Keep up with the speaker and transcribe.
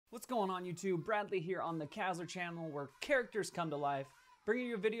What's going on YouTube? Bradley here on the Kazler channel where characters come to life, bringing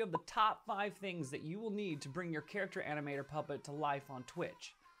you a video of the top 5 things that you will need to bring your character animator puppet to life on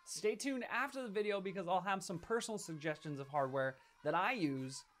Twitch. Stay tuned after the video because I'll have some personal suggestions of hardware that I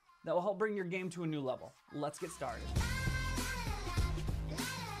use that will help bring your game to a new level. Let's get started.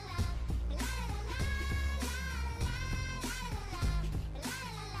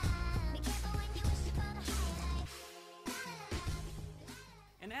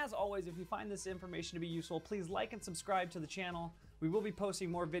 And as always, if you find this information to be useful, please like and subscribe to the channel. We will be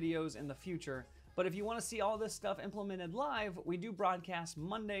posting more videos in the future. But if you want to see all this stuff implemented live, we do broadcast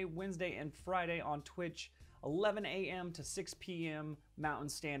Monday, Wednesday, and Friday on Twitch, 11 a.m. to 6 p.m. Mountain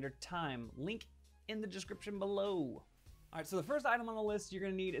Standard Time. Link in the description below. All right, so the first item on the list you're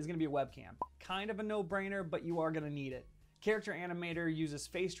going to need is going to be a webcam. Kind of a no-brainer, but you are going to need it. Character Animator uses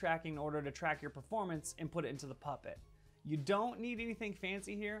face tracking in order to track your performance and put it into the puppet. You don't need anything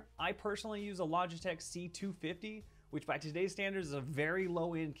fancy here. I personally use a Logitech C250, which by today's standards is a very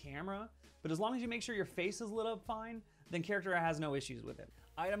low-end camera, but as long as you make sure your face is lit up fine, then Character has no issues with it.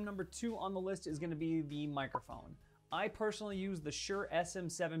 Item number 2 on the list is going to be the microphone. I personally use the Shure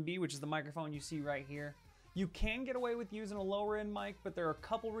SM7B, which is the microphone you see right here. You can get away with using a lower-end mic, but there are a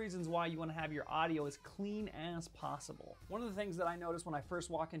couple reasons why you want to have your audio as clean as possible. One of the things that I notice when I first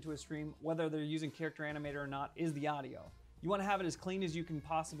walk into a stream, whether they're using Character Animator or not, is the audio. You want to have it as clean as you can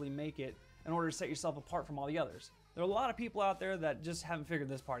possibly make it in order to set yourself apart from all the others. There are a lot of people out there that just haven't figured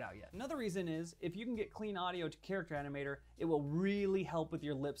this part out yet. Another reason is, if you can get clean audio to Character Animator, it will really help with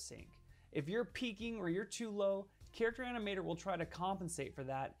your lip sync. If you're peaking or you're too low, Character Animator will try to compensate for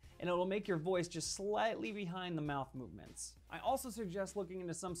that, and it will make your voice just slightly behind the mouth movements. I also suggest looking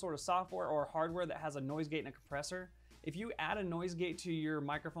into some sort of software or hardware that has a noise gate and a compressor. If you add a noise gate to your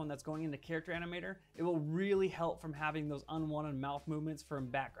microphone that's going into Character Animator, it will really help from having those unwanted mouth movements from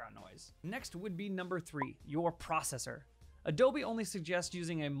background noise. Next would be number 3, your processor. Adobe only suggests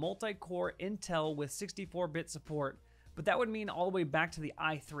using a multi-core Intel with 64-bit support, but that would mean all the way back to the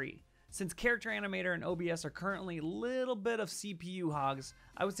i3. Since Character Animator and OBS are currently a little bit of CPU hogs,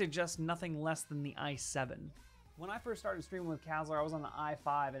 I would suggest nothing less than the i7. When I first started streaming with Kazler, I was on the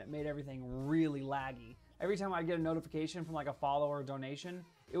i5 and it made everything really laggy. Every time I'd get a notification from like a follow or a donation,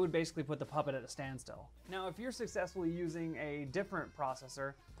 it would basically put the puppet at a standstill. Now, if you're successfully using a different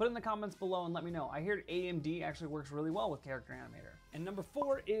processor, put it in the comments below and let me know. I hear AMD actually works really well with Character Animator. And number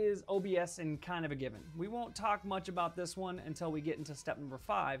 4 is OBS, and kind of a given. We won't talk much about this one until we get into step number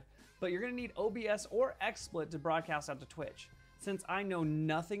 5, but you're gonna need OBS or XSplit to broadcast out to Twitch. Since I know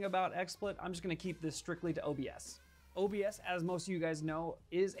nothing about XSplit, I'm just gonna keep this strictly to OBS. OBS, as most of you guys know,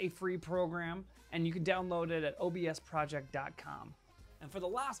 is a free program, and you can download it at obsproject.com. And for the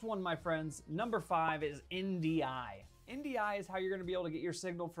last one, my friends, number 5 is NDI. NDI is how you're going to be able to get your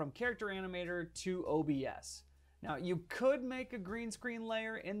signal from Character Animator to OBS. Now, you could make a green screen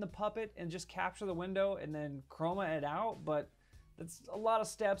layer in the puppet and just capture the window and then chroma it out, but that's a lot of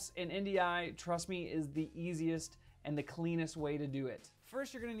steps, and NDI, trust me, is the easiest and the cleanest way to do it.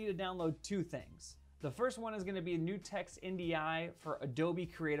 First, you're going to need to download 2 things. The first one is going to be NewText NDI for Adobe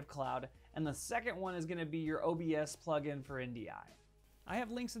Creative Cloud, and the second one is going to be your OBS plugin for NDI. I have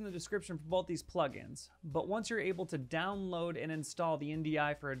links in the description for both these plugins, but once you're able to download and install the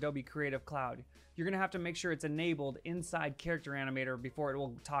NDI for Adobe Creative Cloud, you're going to have to make sure it's enabled inside Character Animator before it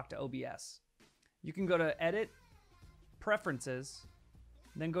will talk to OBS. You can go to Edit, Preferences,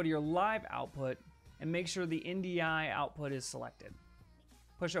 then go to your live output, and make sure the NDI output is selected.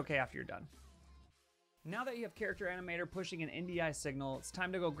 Push OK after you're done. Now that you have Character Animator pushing an NDI signal, it's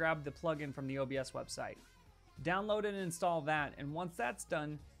time to go grab the plugin from the OBS website. Download and install that, and once that's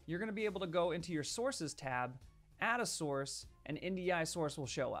done, you're going to be able to go into your Sources tab, add a source, and NDI source will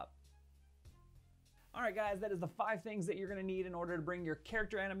show up. Alright guys, that is the 5 things that you're going to need in order to bring your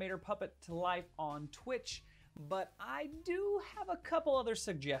Character Animator puppet to life on Twitch, but I do have a couple other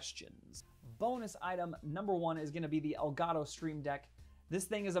suggestions. Bonus item number 1 is going to be the Elgato Stream Deck. This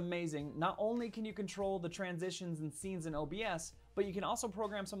thing is amazing. Not only can you control the transitions and scenes in OBS, but you can also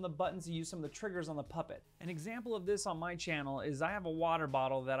program some of the buttons to use some of the triggers on the puppet. An example of this on my channel is I have a water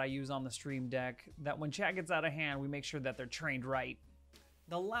bottle that I use on the Stream Deck that when chat gets out of hand, we make sure that they're trained right.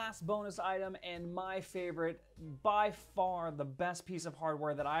 The last bonus item, and my favorite, by far the best piece of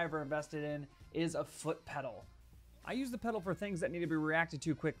hardware that I ever invested in, is a foot pedal. I use the pedal for things that need to be reacted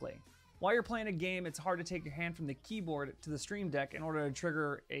to quickly. While you're playing a game, it's hard to take your hand from the keyboard to the Stream Deck in order to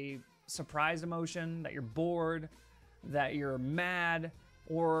trigger a surprise emotion, that you're bored, that you're mad,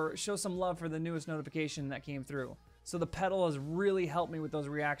 or show some love for the newest notification that came through. So the pedal has really helped me with those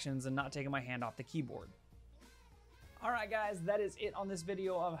reactions and not taking my hand off the keyboard. Alright guys, that is it on this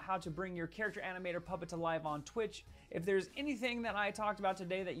video of how to bring your Character Animator puppet to life on Twitch. If there's anything that I talked about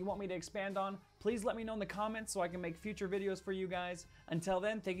today that you want me to expand on, please let me know in the comments so I can make future videos for you guys. Until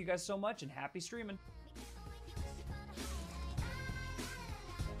then, thank you guys so much and happy streaming.